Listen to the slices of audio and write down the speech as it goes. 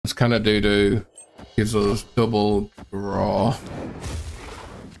kind of do gives us double draw.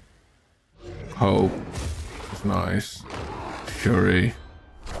 Hope is nice. Shuri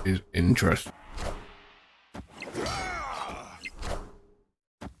is interesting.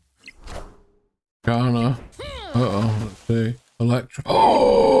 Ghana. Let's see. Electro.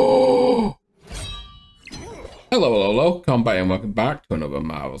 Oh! Hello. Come back and welcome back to another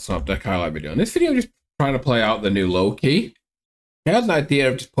Marvel Snap Deck highlight video. In this video, I'm just trying to play out the new Loki. I had an idea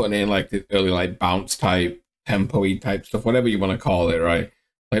of just putting in like the early like bounce type, tempo-y type stuff, whatever you want to call it, right?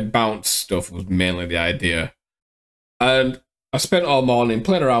 Like bounce stuff was mainly the idea. And I spent all morning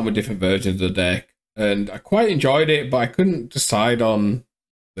playing around with different versions of the deck, and I quite enjoyed it, but I couldn't decide on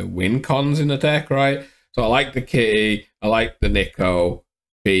the win cons in the deck, right? So I like the Kitty, I like the Nico,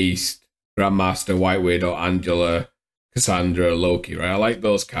 Beast, Grandmaster, White Widow, Angela, Cassandra, Loki, right? I like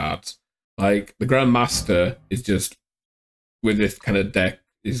those cards. Like the Grandmaster is just, with this kind of deck,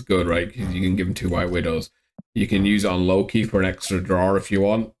 is good, right? Because you can give him 2 White Widows. You can use it on Loki for an extra draw if you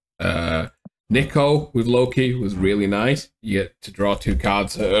want. Nico with Loki was really nice. You get to draw 2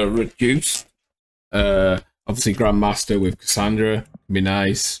 cards that are reduced. Obviously Grandmaster with Cassandra can be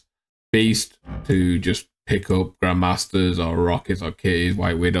nice. Beast to just pick up Grandmasters or Rockets or Kitties,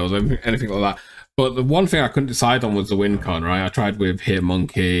 White Widows, anything like that. But the one thing I couldn't decide on was the win con, right? I tried with Hit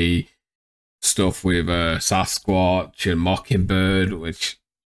Monkey, stuff with Sasquatch and Mockingbird, which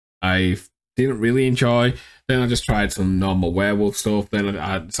I didn't really enjoy. Then I just tried some normal werewolf stuff. Then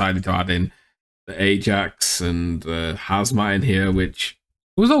I decided to add in the Ajax and the Hazmat in here, which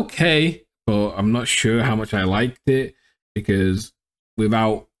was okay, but I'm not sure how much I liked it, because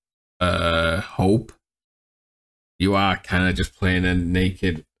without Hope, you are kind of just playing a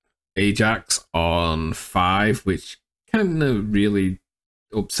naked Ajax on 5, which kind of really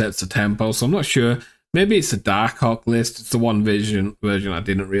upsets the tempo. So I'm not sure. Maybe it's a Darkhawk list. It's the one version I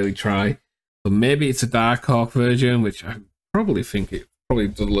didn't really try. So maybe it's a Darkhawk version, which I probably think it probably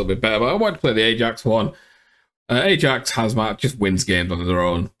does a little bit better. But I want to play the Ajax one. Ajax Hazmat just wins games on their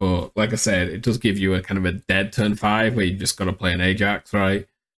own. But like I said, it does give you a kind of a dead turn 5 where you just got to play an Ajax, right?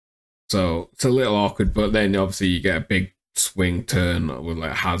 So it's a little awkward. But then obviously you get a big swing turn with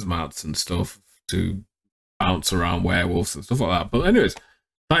like Hazmats and stuff to bounce around werewolves and stuff like that. But anyways,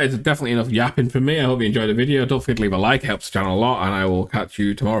 that is definitely enough yapping for me. I hope you enjoyed the video. Don't forget to leave a like. It helps the channel a lot. And I will catch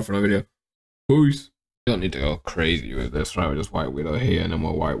you tomorrow for another video. Peace. You don't need to go crazy with this, right? We're just White Widow here and then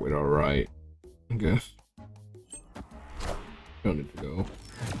we're White Widow right, I guess. Don't need to go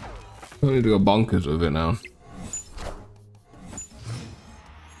bonkers with it now.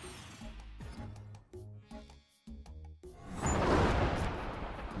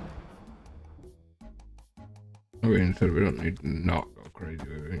 I mean, so we don't need to not go crazy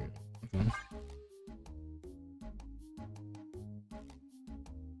with it. Okay.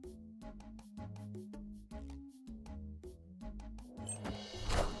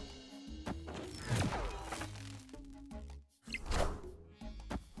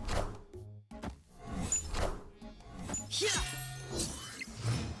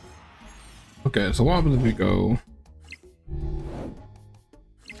 Okay, so what happens if we go?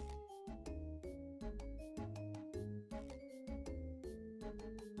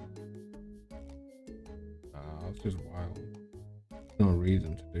 It's just wild. No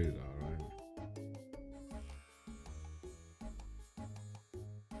reason to do that, right?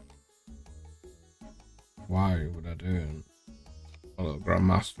 Why would I do it? A little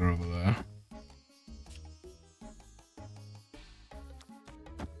Grandmaster over there.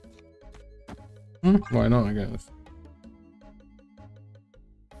 Why not, I guess.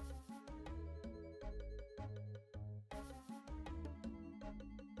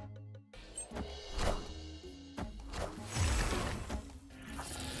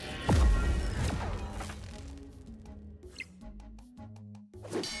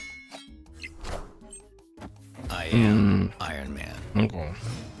 I am Iron Man. Okay.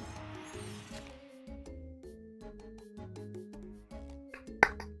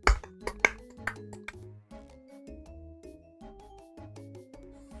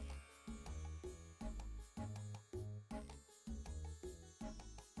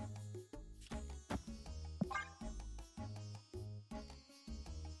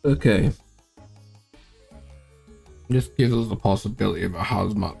 Okay. This gives us the possibility of a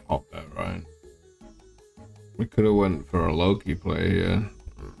Hazmat top there, right? We could have went for a Loki play here.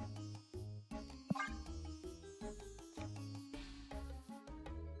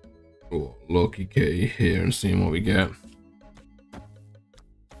 Oh, Loki Kitty here and seeing what we get.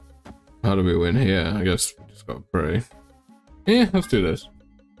 How do we win here? I guess we just gotta pray. Yeah, let's do this.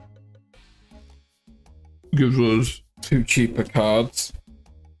 Gives us 2 cheaper cards.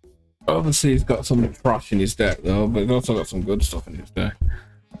 Obviously, he's got some trash in his deck, though, but he's also got some good stuff in his deck.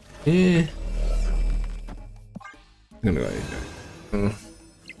 Yeah. I'm gonna go AJ.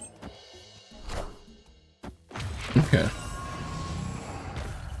 Okay.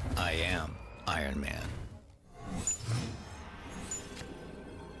 I am Iron Man.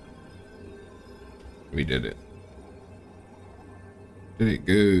 We did it. Did it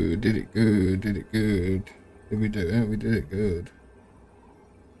good. Did it good. Did it good. Did we do it? We did it good.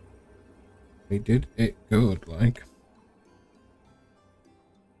 We did it good, like.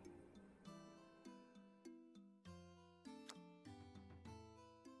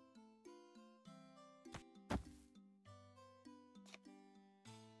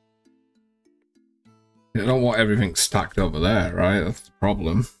 I don't want everything stacked over there, right? That's the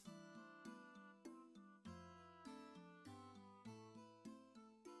problem.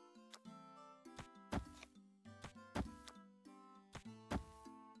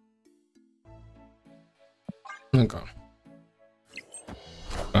 Okay.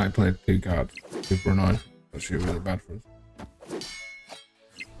 I played 2 cards. Super annoying. That's really bad for us.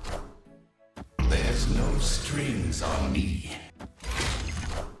 There's no strings on me.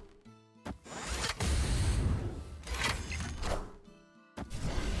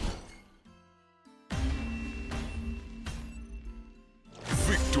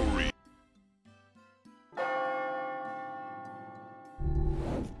 Victory.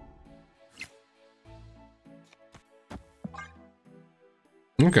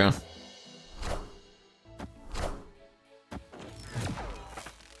 Okay.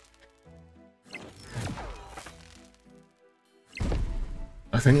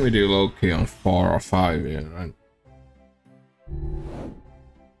 I think we do Loki on 4 or 5 here, right?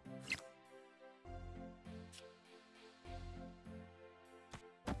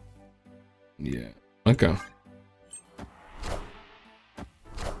 Yeah. Okay.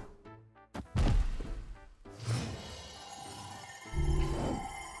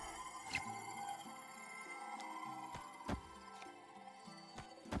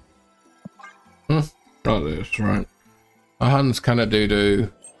 Got this, right. Our hands kind of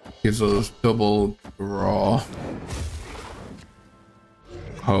do gives us double draw.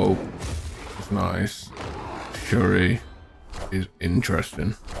 Hope is nice. Shuri is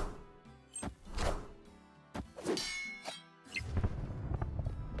interesting.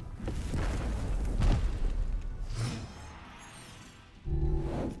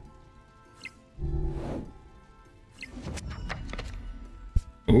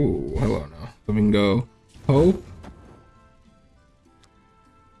 Oh, hello now. Domingo. Hope.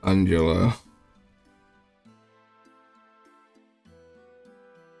 Angela.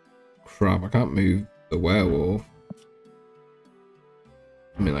 Crap, I can't move the werewolf.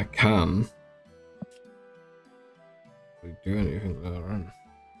 I mean, I can. We do anything there, right?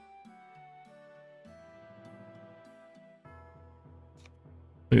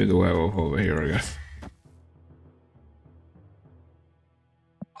 Do the werewolf over here, I guess.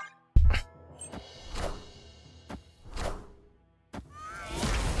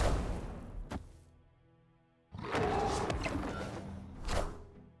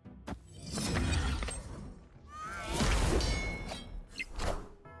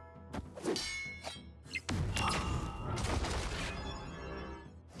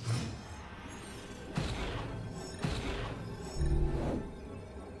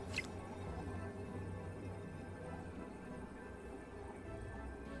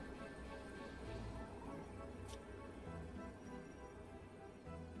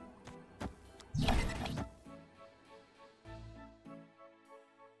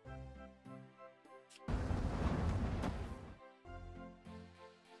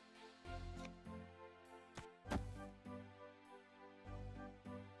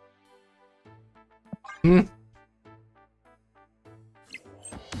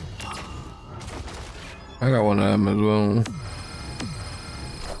 I got one of them as well.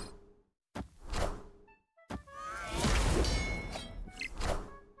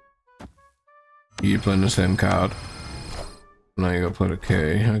 You playing the same card. Now you gotta put a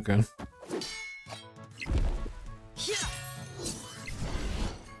K, okay.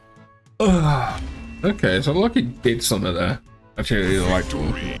 Okay, so Loki did something there. Actually, really liked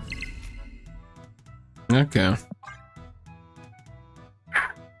it. Okay.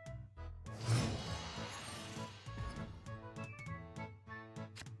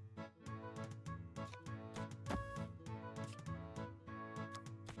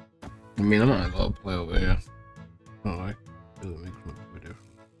 I mean, I might as well play over here. Alright, doesn't make much of a difference.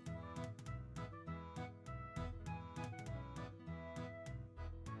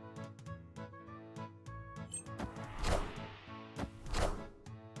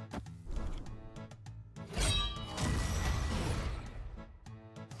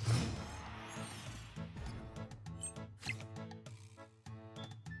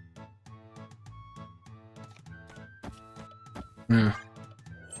 Yeah.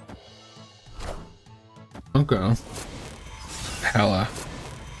 Okay. Hella.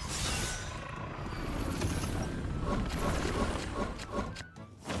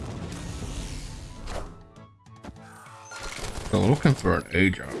 So looking for an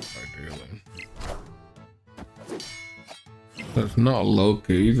age out ideally. So it's not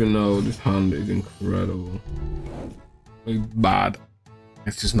Loki, even though this hand is incredible. Like bad.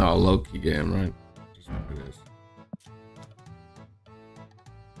 It's just not a Loki game, right? Just what it is.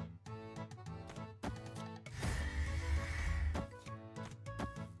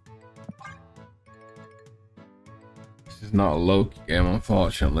 This is not a Loki game,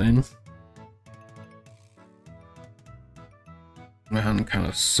 unfortunately. My hand kind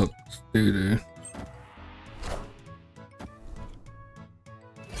of sucks doo-doo.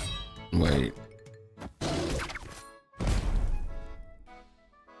 Wait.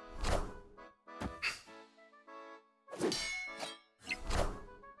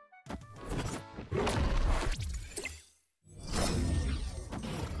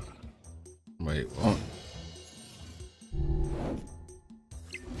 Wait, what?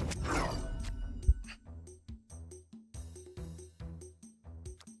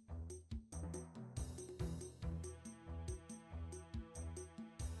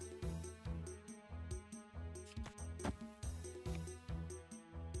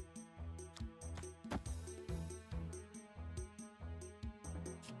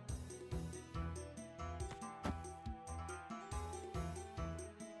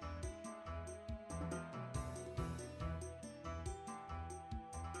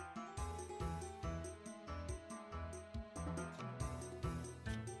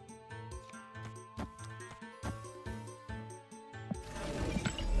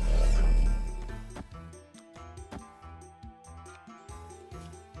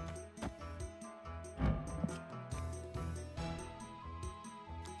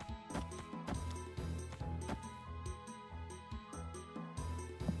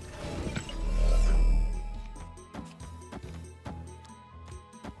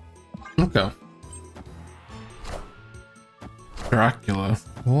 Okay. Dracula.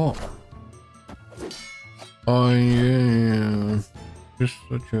 What? Oh yeah. Just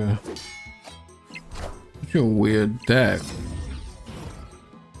such a weird deck.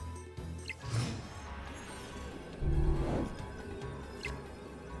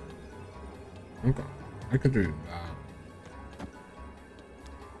 Okay. I could do that.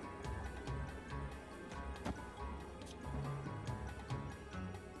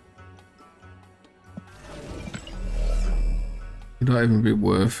 It might even be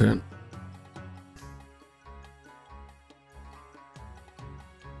worth it.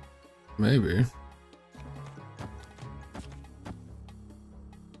 Maybe.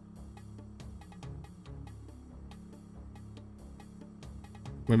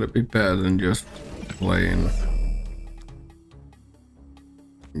 Would it be better than just playing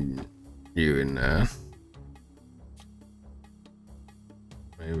you in there?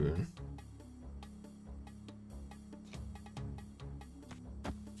 Maybe.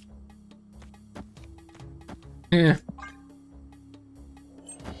 Yeah.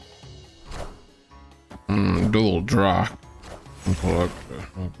 Dual draw.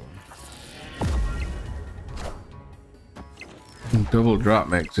 Double drop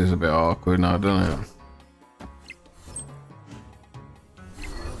mix is a bit awkward now, doesn't it?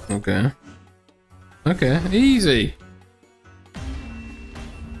 Okay. Okay, easy.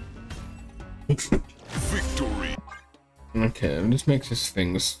 Victory. Okay, this makes this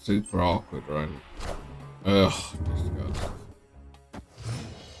thing super awkward, right? Ugh, disgusting.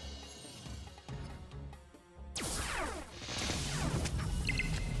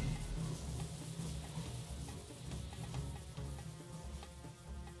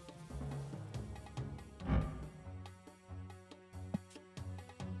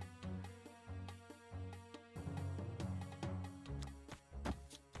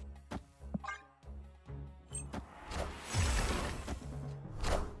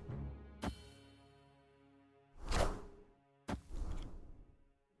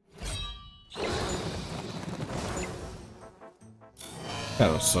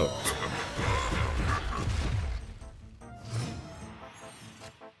 That was so.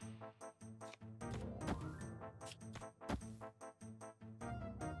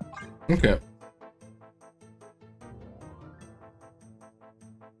 Okay.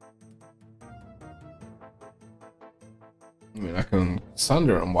 I mean, I can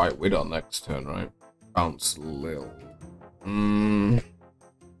Sunder and White Widow next turn, right? Bounce Lil.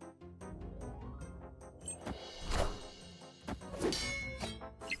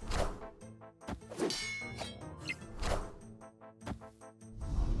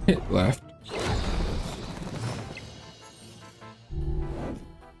 Hit left.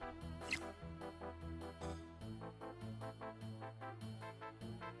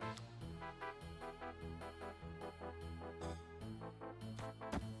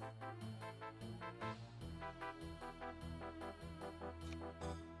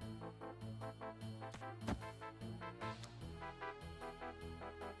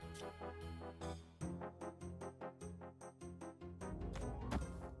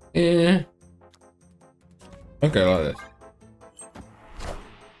 Yeah. Okay, like this.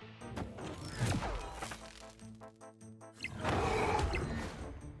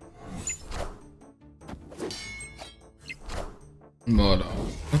 Murder.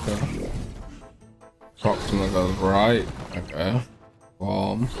 Okay. Proxima goes right. Okay.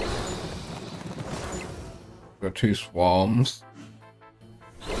 Swarm. Got 2 swarms.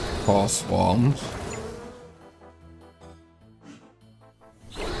 4 swarms.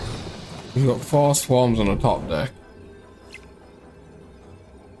 We've got 4 swarms on the top deck.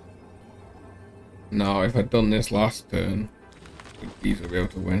 Now, if I'd done this last turn, we'd easily be able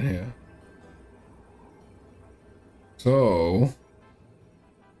to win here. So,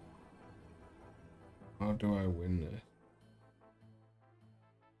 how do I win this?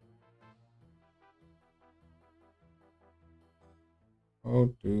 How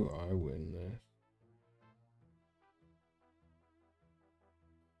do I win this?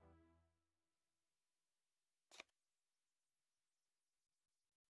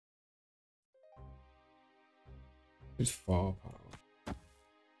 It's firepower.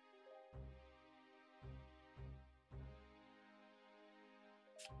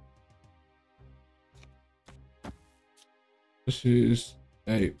 This is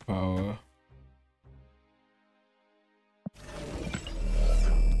 8 power.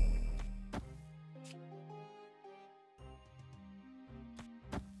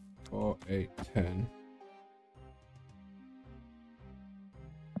 Four, 8, 10.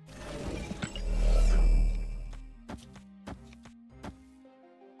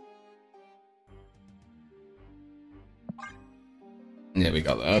 Yeah, we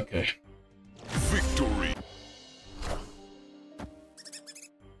got that. Okay. Victory.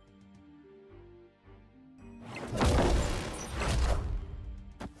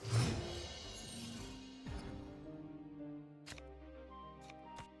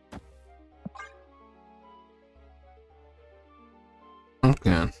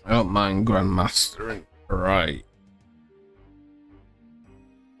 Okay, I don't mind grandmastering. Right.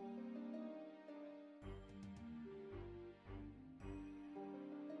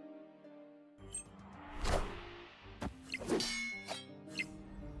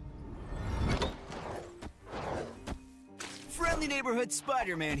 Friendly neighborhood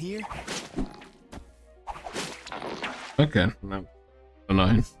Spider-Man here. Okay, no.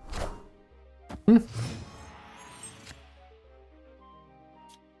 9.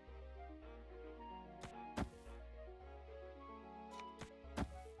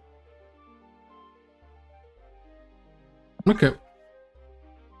 Okay.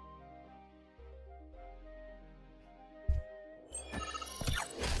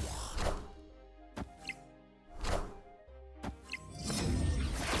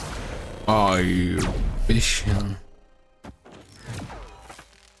 Are you fishing?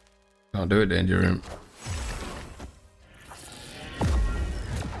 Can't do it, danger room.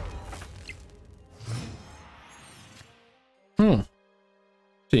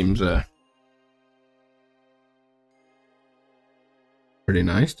 Seems pretty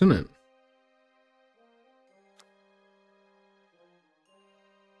nice, doesn't it?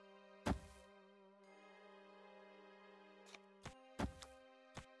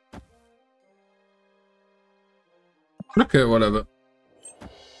 Okay, whatever.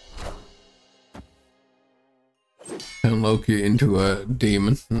 Turn Loki into a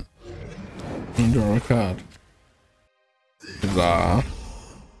demon. And draw a card. Huzzah.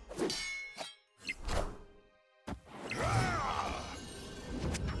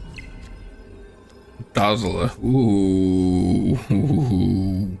 Dazzler. Ooh.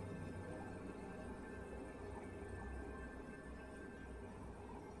 Ooh.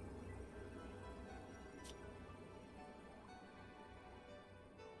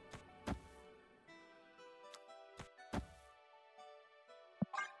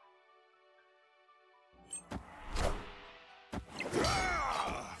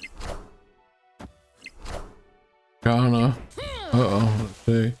 Ghana. Uh-oh, let's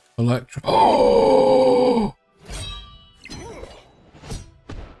see. Electro. Oh!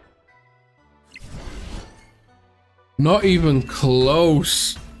 Not even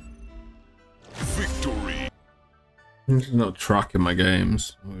close. Victory. It's not tracking my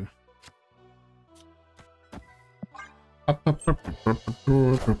games.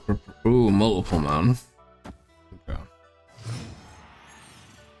 Ooh, multiple man. Okay.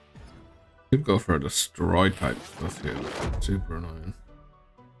 Could go for a destroy type stuff here. Super annoying.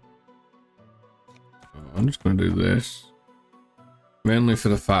 I'm just gonna do this. Mainly for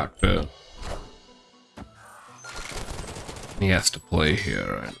the fact that he has to play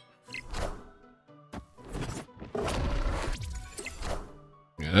here, right?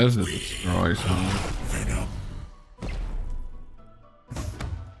 Yeah, there's a destroy something.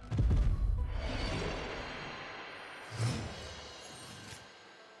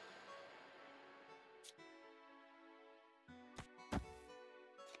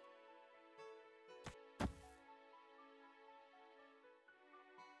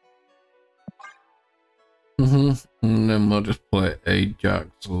 And then we'll just play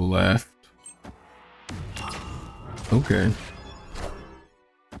Ajax left. Okay.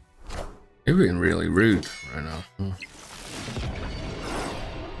 You're being really rude right now.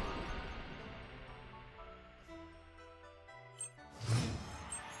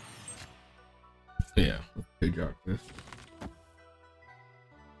 Yeah, Ajax this.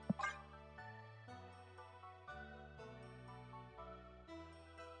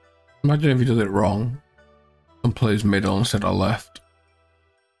 Imagine if he does it wrong and plays middle instead of left.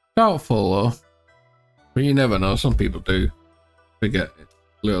 Doubtful though. But you never know, some people do. They get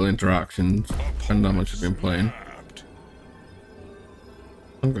little interactions depending on how much you've been playing.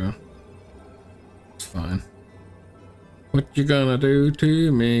 Okay. It's fine. What you gonna do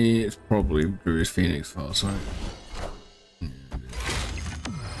to me? It's probably Brewers Phoenix Falls, right?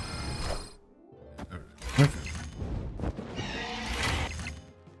 Okay.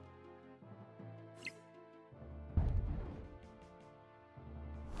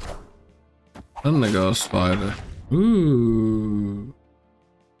 And the ghost spider. Ooh.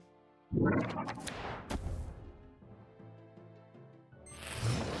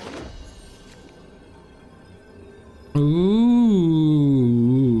 Ooh.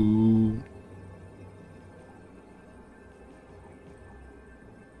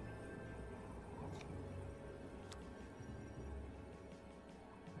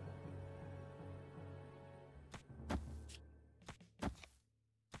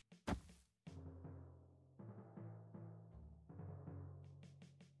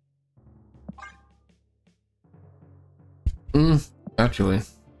 Actually.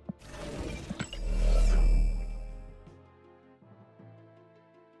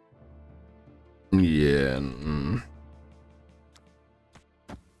 Yeah.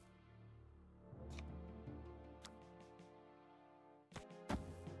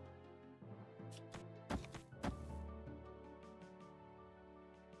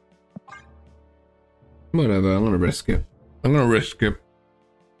 Whatever, I'm gonna risk it. I'm gonna risk it.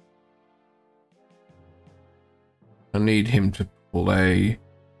 I need him to play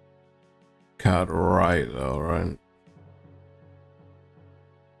card right though, right?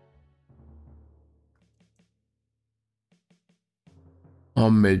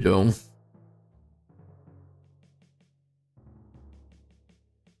 On middle.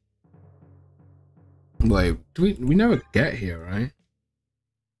 Wait, do we never get here, right?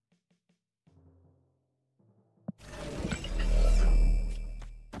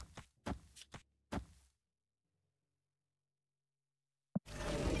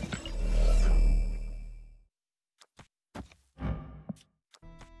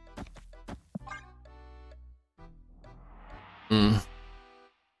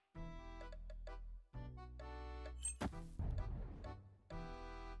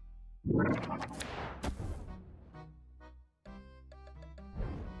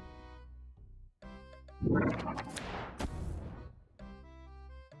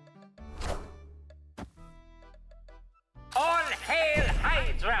 All hail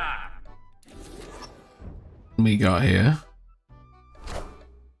Hydra! We got here.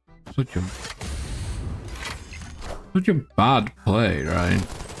 Such a bad play, right?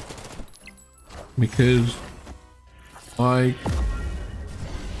 Because like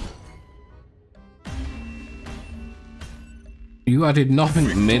you added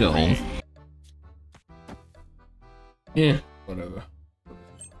nothing middle. Yeah, whatever.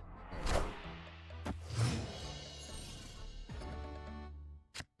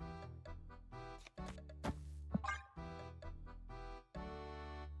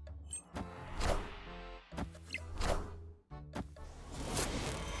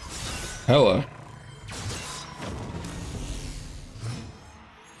 Hello.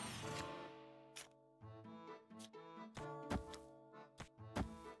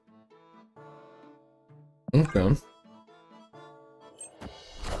 Okay.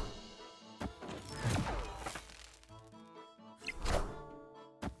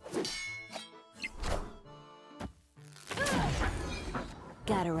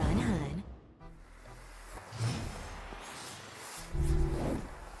 Gotta run, hun.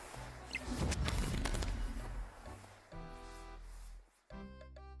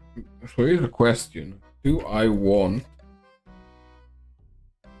 So here's a question. Do I want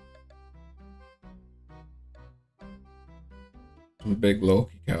some big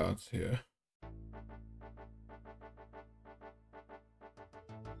Loki cards here?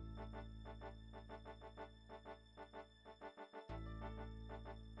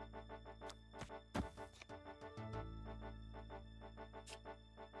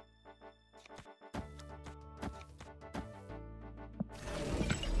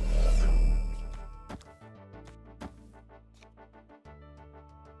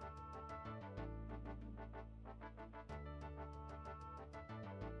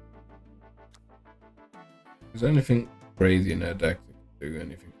 Is there anything crazy in that deck that can do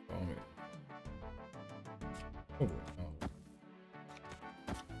anything for me? Probably not.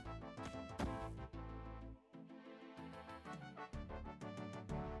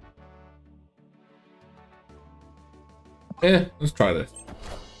 Yeah, let's try this.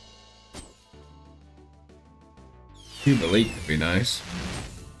 Cuba Leak would be nice.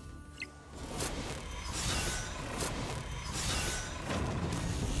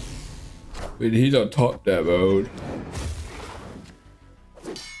 But he's on top there mode.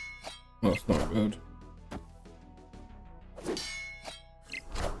 That's not good.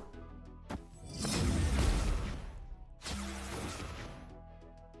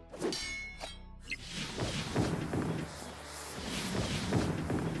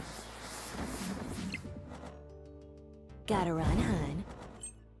 Gotta run, hun.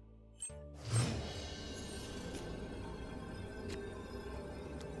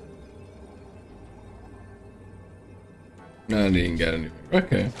 I didn't get anything.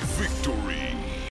 Okay. Victory.